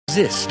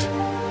exist.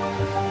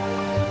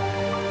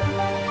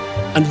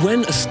 And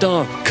when a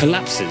star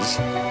collapses,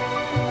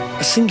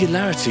 a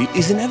singularity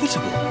is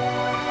inevitable.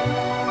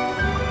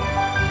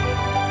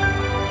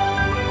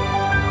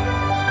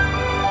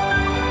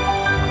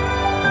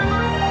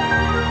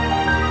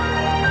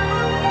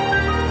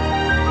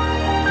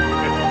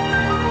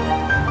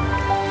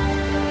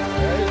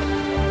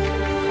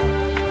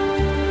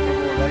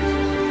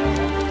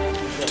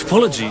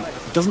 Topology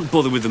doesn't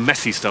bother with the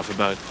messy stuff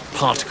about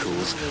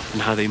particles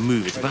and how they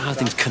move. It's about how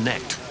things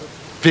connect.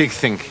 Big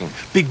thinking.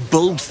 Big,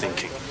 bold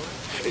thinking.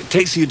 It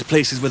takes you into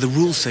places where the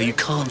rules say you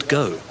can't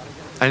go.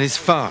 And it's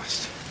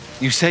fast.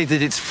 You say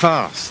that it's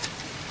fast.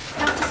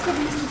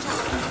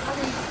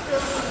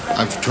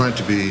 I've tried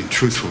to be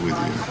truthful with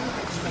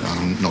you.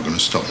 I'm not going to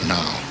stop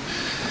now.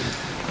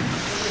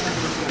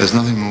 There's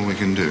nothing more we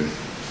can do.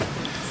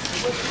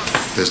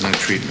 There's no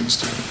treatments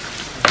to it.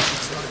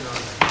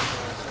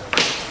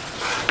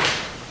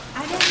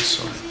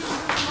 Sorry.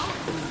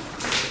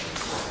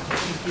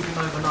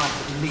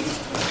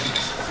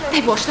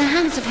 They've washed their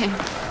hands of him.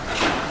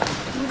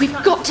 We've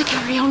got to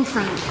carry on,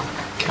 Frank.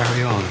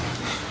 Carry on.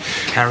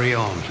 Carry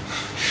on.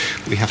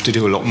 We have to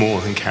do a lot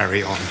more than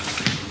carry on.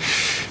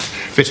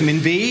 Vitamin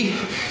B,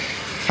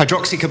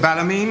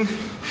 hydroxycobalamin,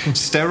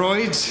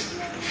 steroids.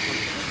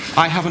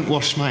 I haven't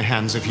washed my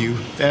hands of you.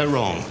 They're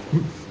wrong.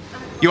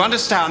 You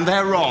understand?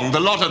 They're wrong, the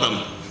lot of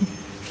them.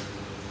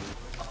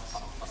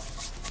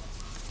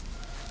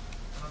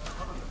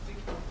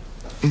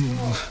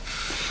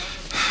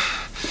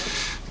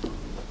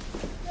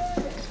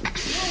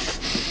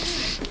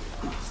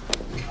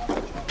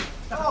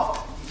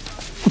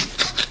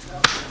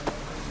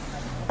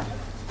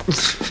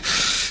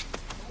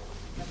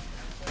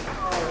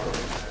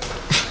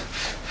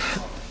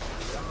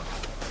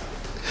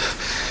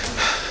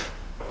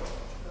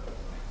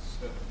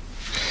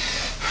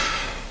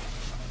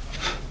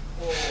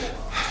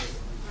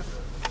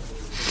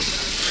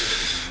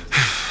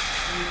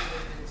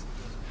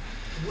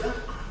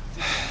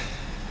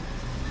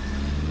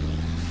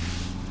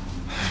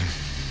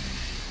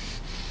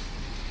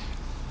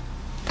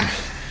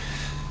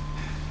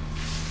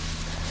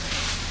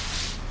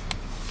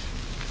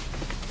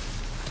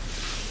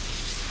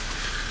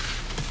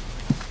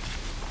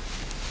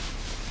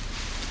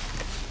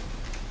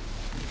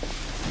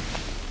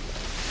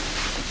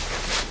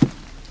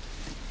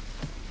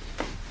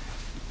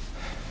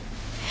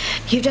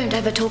 You don't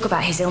ever talk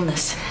about his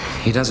illness.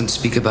 He doesn't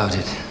speak about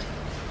it.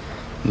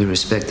 We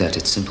respect that.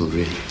 It's simple,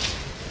 really.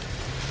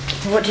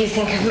 What do you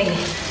think of me?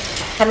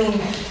 I mean,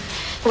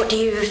 what do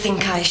you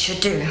think I should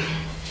do?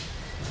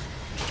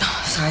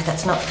 Oh, sorry,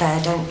 that's not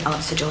fair. Don't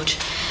answer, George.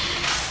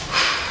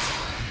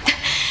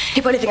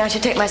 You probably think I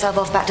should take myself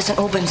off back to St.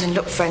 Albans and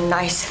look for a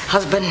nice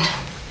husband.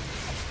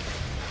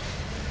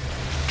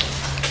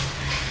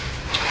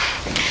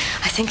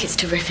 I think it's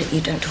terrific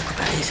you don't talk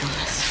about his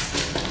illness.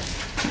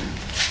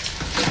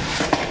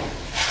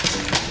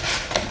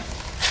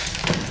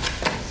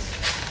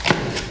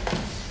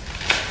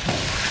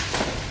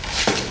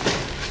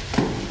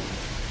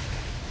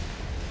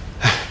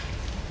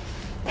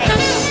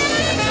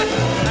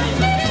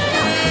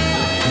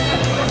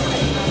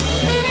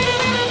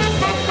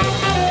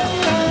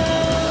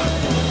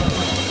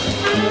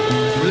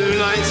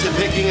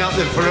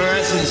 The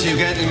fluorescence you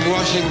get in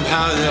washing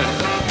powder.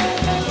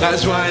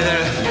 That's why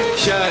their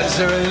shirts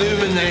are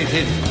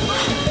illuminated.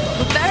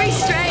 Very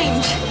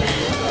strange.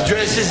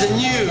 Dresses are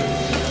new.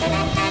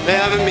 They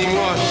haven't been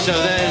washed, so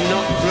they're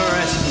not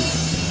fluorescent.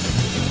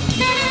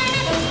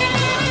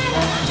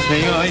 There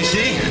you are, you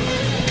see?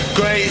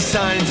 Great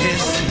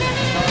scientist.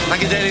 I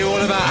can tell you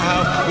all about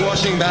how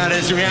washing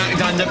powders react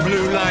under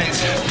blue light.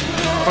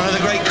 One of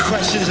the great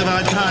questions of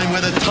our time,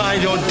 whether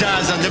Tide or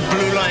Daz under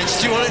blue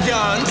lights. Do you want to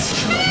dance?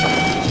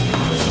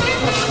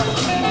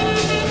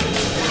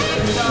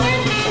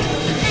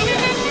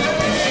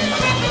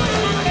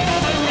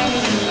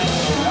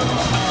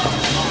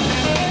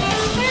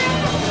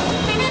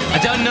 I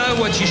don't know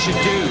what you should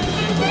do.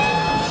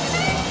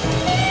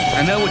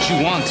 I know what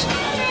you want.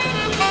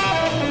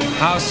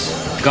 House,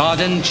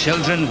 garden,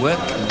 children, work.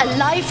 A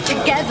life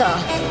together.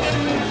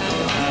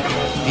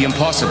 The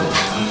impossible.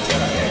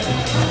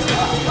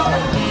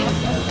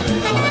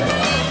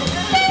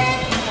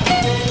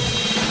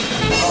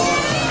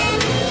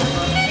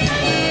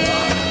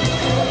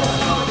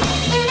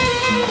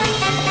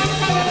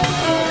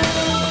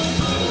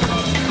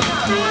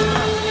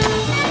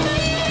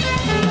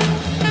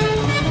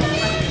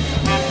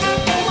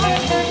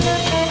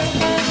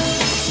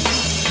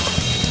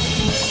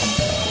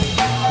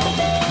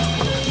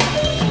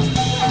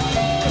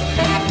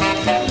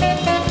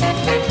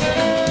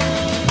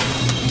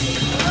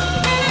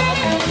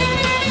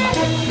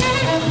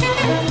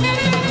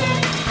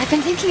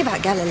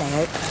 About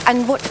Galileo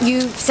and what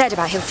you said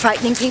about him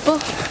frightening people.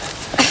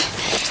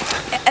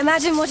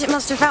 Imagine what it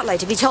must have felt like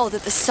to be told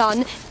that the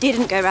sun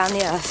didn't go around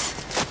the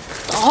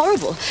Earth.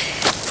 Horrible.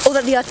 Or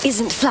that the Earth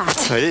isn't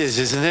flat. It is,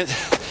 isn't it?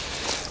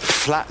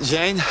 Flat,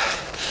 Jane?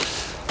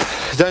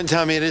 Don't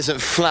tell me it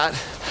isn't flat.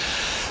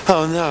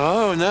 Oh,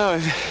 no, oh,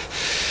 no.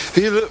 If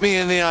you looked me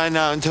in the eye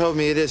now and told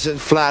me it isn't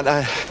flat,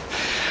 I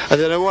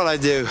don't know what I'd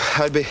do.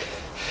 I'd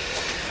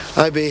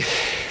be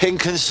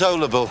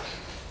inconsolable.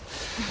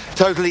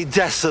 Totally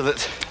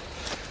desolate.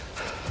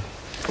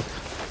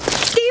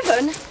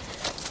 Stephen!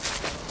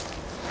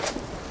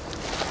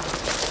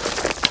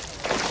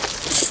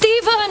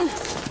 Stephen!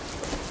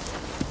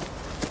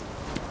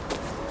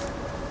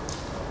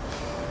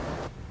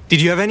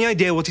 Did you have any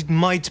idea what it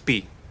might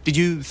be? Did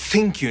you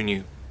think you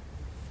knew?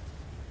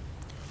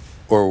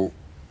 Or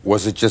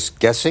was it just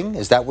guessing?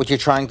 Is that what you're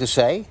trying to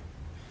say?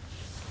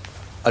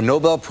 A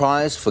Nobel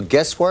Prize for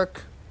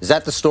guesswork? Is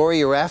that the story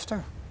you're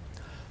after?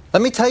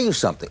 Let me tell you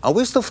something. Are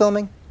we still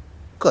filming?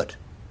 Good.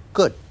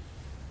 Good.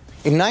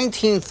 In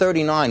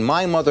 1939,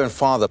 my mother and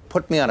father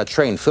put me on a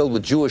train filled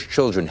with Jewish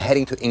children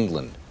heading to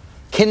England.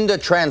 Kinder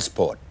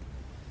transport.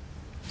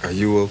 Are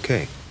you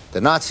okay?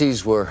 The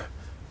Nazis were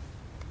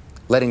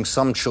letting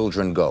some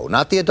children go.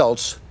 Not the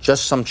adults,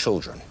 just some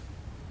children.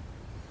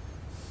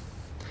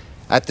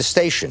 At the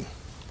station,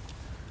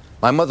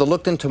 my mother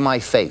looked into my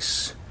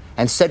face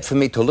and said for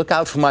me to look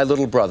out for my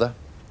little brother,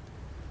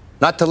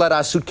 not to let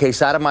our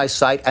suitcase out of my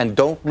sight, and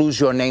don't lose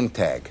your name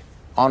tag.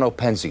 Arno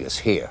Penzias,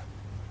 here.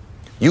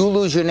 You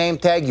lose your name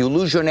tag, you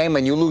lose your name,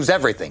 and you lose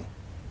everything.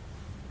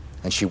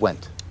 And she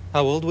went.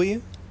 How old were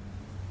you?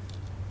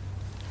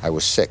 I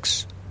was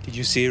 6. Did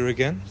you see her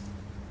again?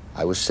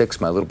 I was 6,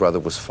 my little brother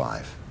was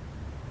 5.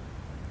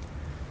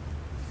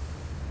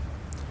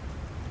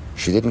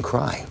 She didn't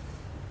cry.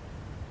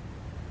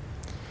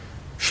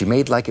 She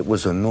made like it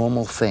was a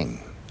normal thing,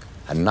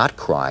 and not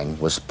crying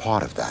was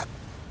part of that.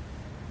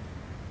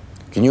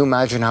 Can you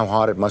imagine how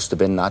hard it must have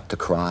been not to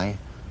cry?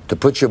 To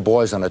put your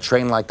boys on a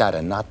train like that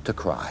and not to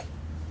cry?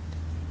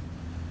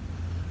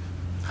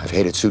 I've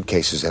hated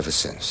suitcases ever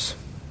since.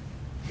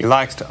 He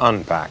likes to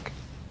unpack.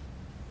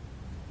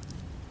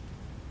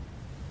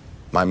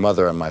 My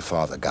mother and my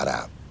father got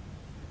out.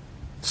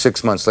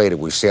 6 months later,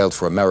 we sailed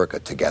for America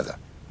together.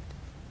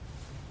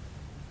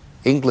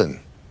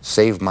 England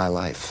saved my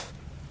life.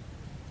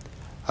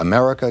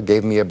 America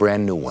gave me a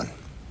brand new one.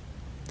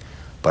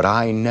 But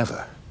I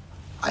never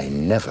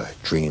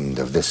dreamed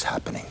of this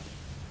happening.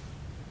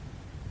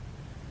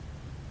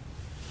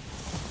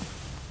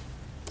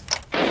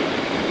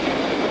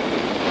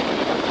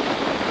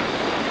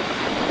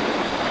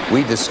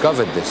 We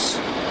discovered this.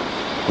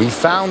 We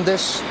found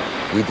this.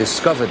 We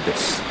discovered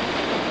this.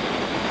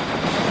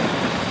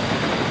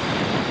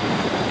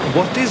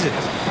 What is it?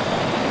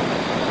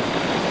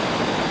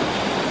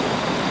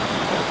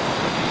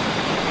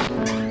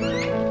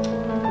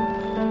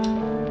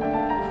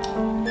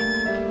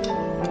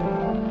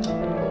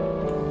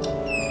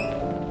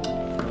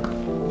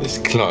 This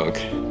clock.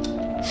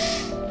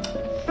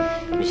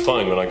 It was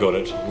fine when I got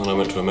it. Then I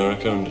went to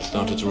America and it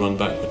started to run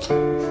backwards.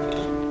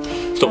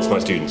 Stops my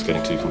students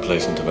getting too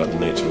complacent about the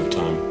nature of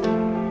time.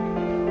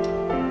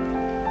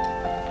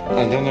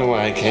 I don't know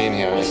why I came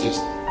here. It's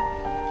just...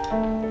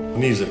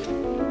 Music.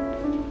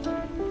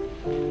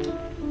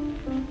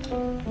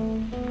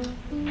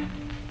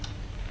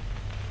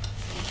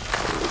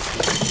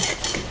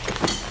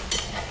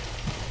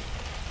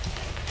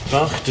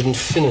 Bach didn't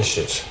finish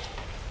it.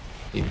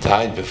 He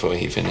died before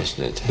he finished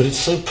it. But it's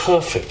so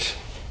perfect.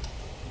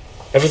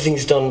 Everything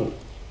he's done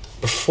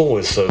before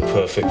is so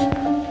perfect.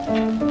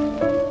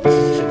 It's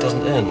as if it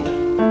doesn't end.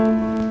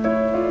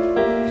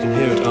 You can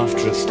hear it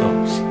after it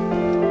stops.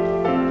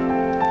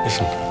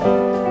 Listen.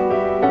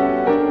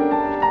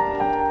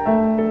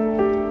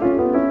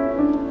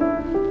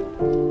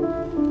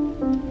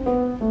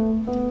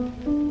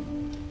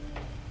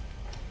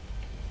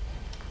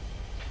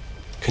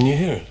 Can you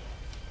hear it?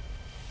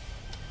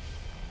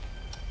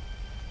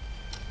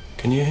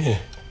 Can you hear?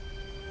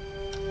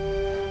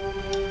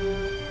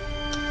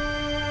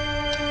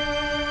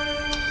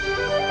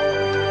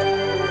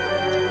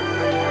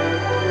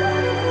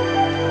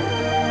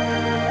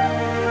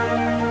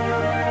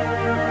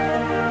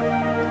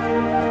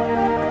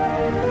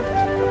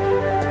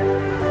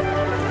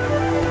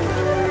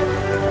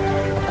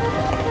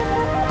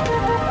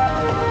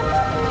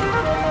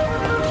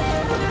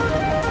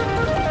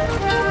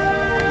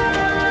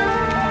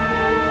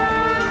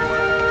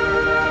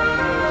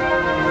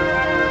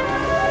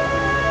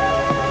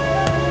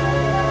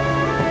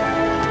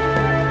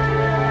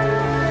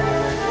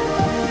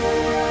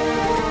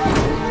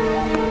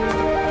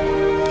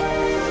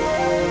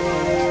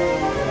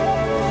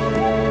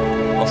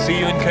 See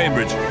you in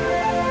Cambridge.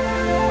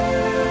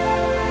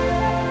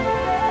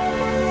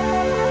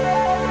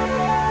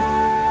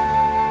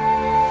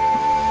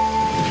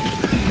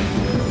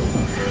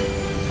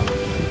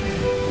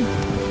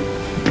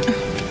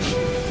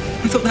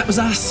 I thought that was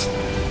us.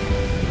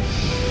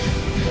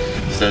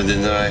 So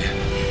did I.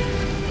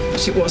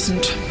 But it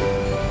wasn't.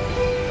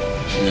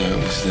 No,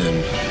 it was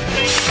them.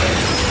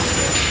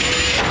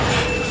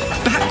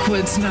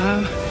 Backwards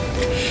now.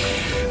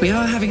 We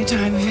are having a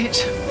time of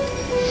it.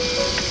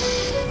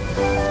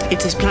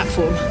 It's this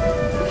platform.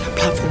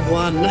 Platform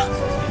 1.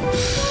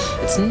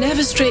 It's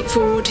never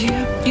straightforward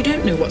here. You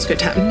don't know what's going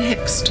to happen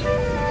next.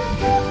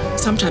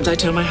 Sometimes I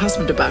tell my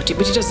husband about it,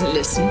 but he doesn't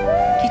listen.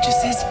 He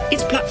just says,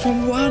 it's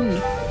platform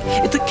 1.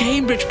 It's the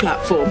Cambridge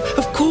platform.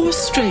 Of course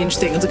strange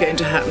things are going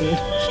to happen.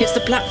 It's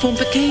the platform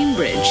for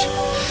Cambridge.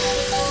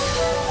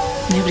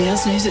 Nobody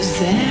else knows it's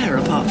there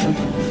apart from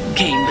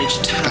Cambridge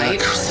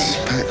types.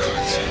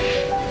 Backwards.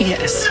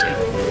 Yes, dear.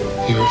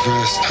 You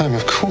reverse time.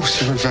 Of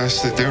course you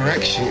reverse the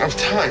direction of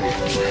time.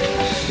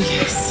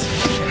 Yes.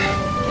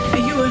 Are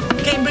you a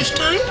Cambridge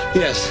type?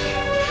 Yes.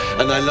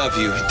 And I love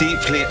you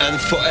deeply and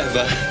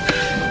forever.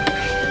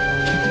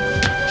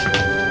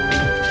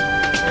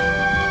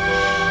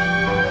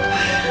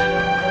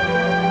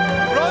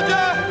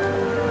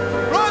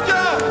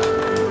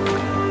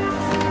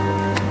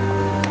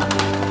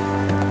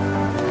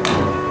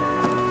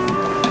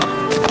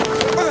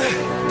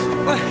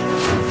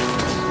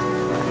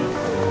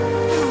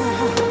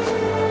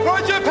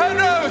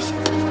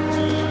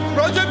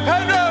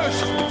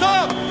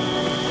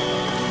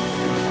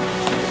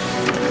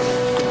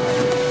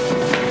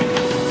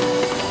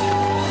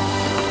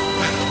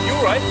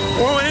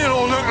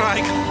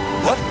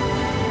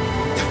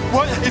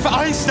 If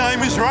Einstein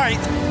was right.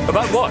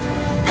 About what?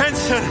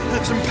 Pencil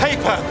and some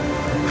paper.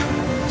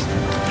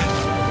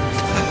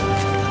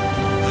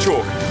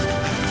 Chalk.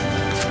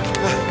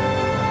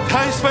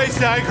 Time-space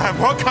diagram.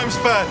 What comes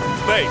first?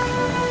 Space.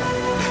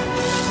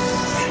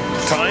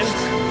 Time?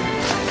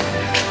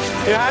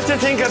 You have to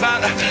think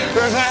about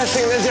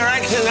reversing the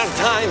direction of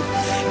time.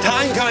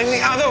 Time going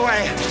the other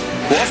way.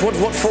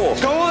 What for?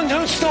 Go on,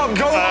 don't stop,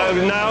 go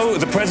on. Now,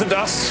 the present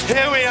us.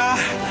 Here we are,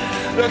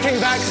 looking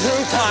back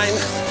through time.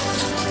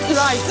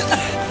 Light.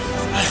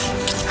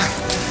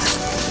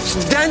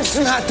 Dense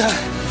matter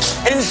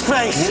in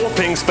space.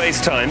 Warping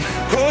space-time.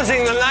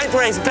 Causing the light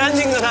rays,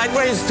 bending the light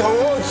rays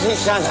towards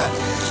each other.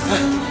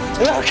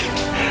 Look,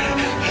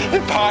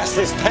 the past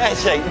is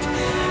pear-shaped.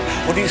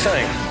 What are you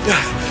saying?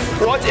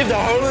 What if the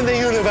whole of the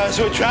universe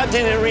were trapped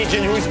in a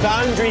region whose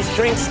boundary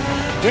shrinks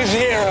to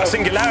zero?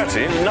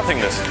 Singularity,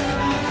 nothingness.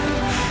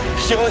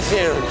 Your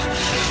theorem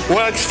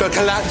works for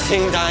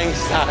collapsing dying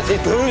stars.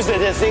 It proves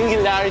that a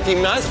singularity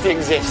must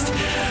exist.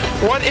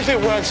 What if it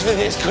works for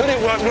this? Could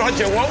it work,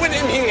 Roger? What would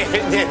it mean if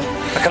it did?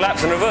 A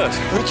collapse and reverse.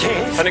 Which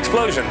is? An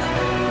explosion.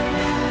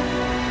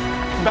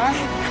 Back?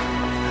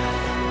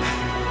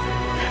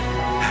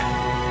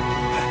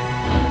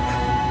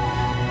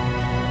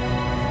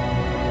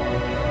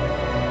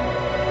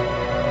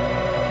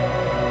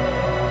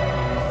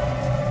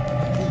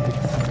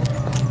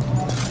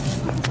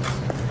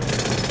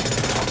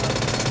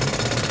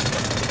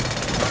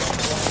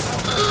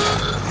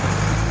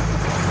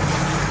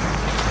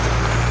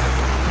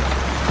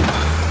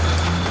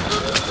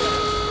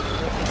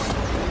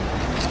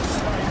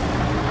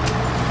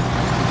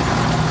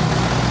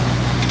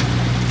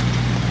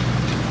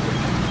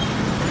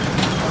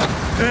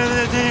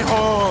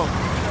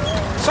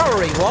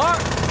 Sorry,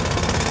 what?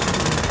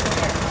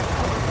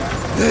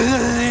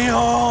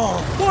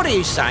 What are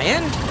you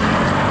saying?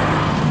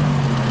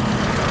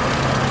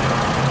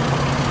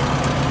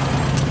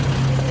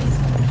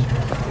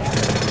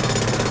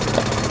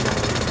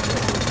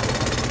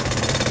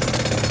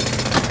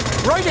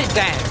 Write it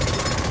down.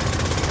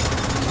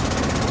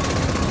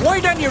 Why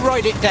don't you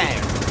write it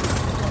down?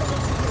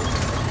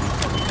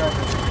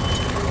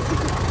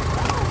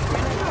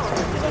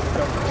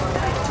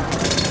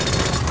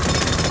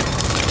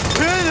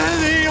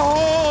 Trinity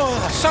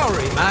Hall!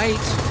 Sorry, mate.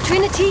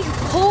 Trinity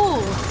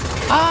Hall.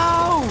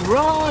 Oh,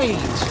 right.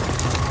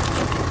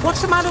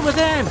 What's the matter with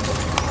them?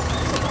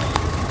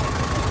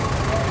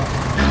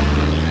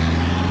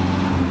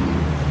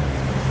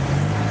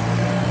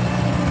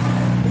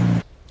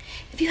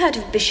 Have you heard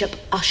of Bishop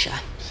Ussher?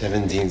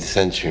 17th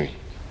century.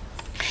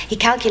 He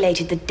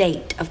calculated the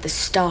date of the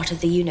start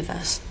of the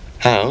universe.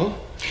 How?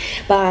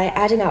 By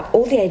adding up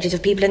all the ages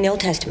of people in the Old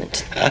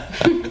Testament.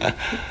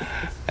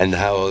 And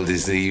how old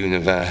is the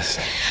universe?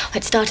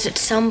 It started at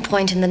some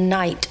point in the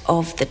night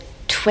of the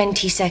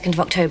 22nd of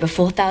October,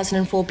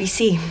 4004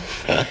 BC.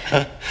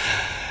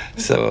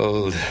 So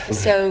old.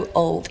 So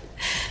old.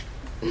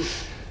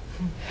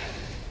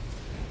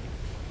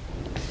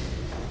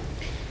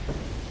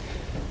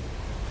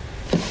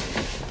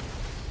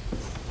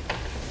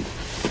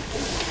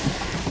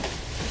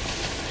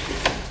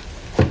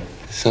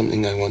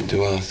 Something I want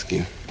to ask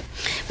you.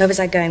 Where was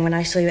I going when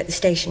I saw you at the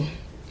station?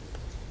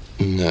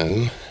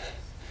 No.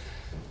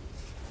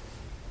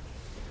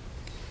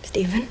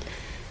 Stephen?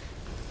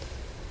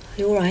 Are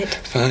you all right?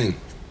 Fine.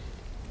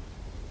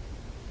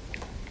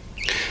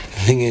 The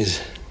thing is,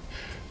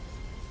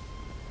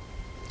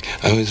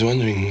 I was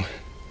wondering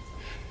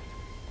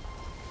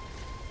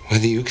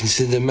whether you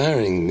consider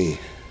marrying me.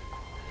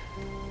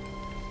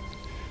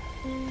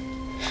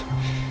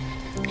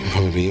 You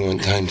probably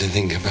want time to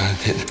think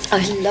about it.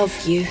 I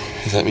love you.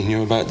 Does that mean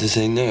you're about to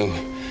say no?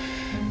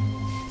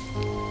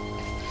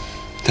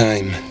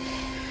 Time.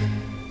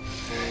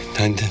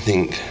 Time to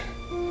think.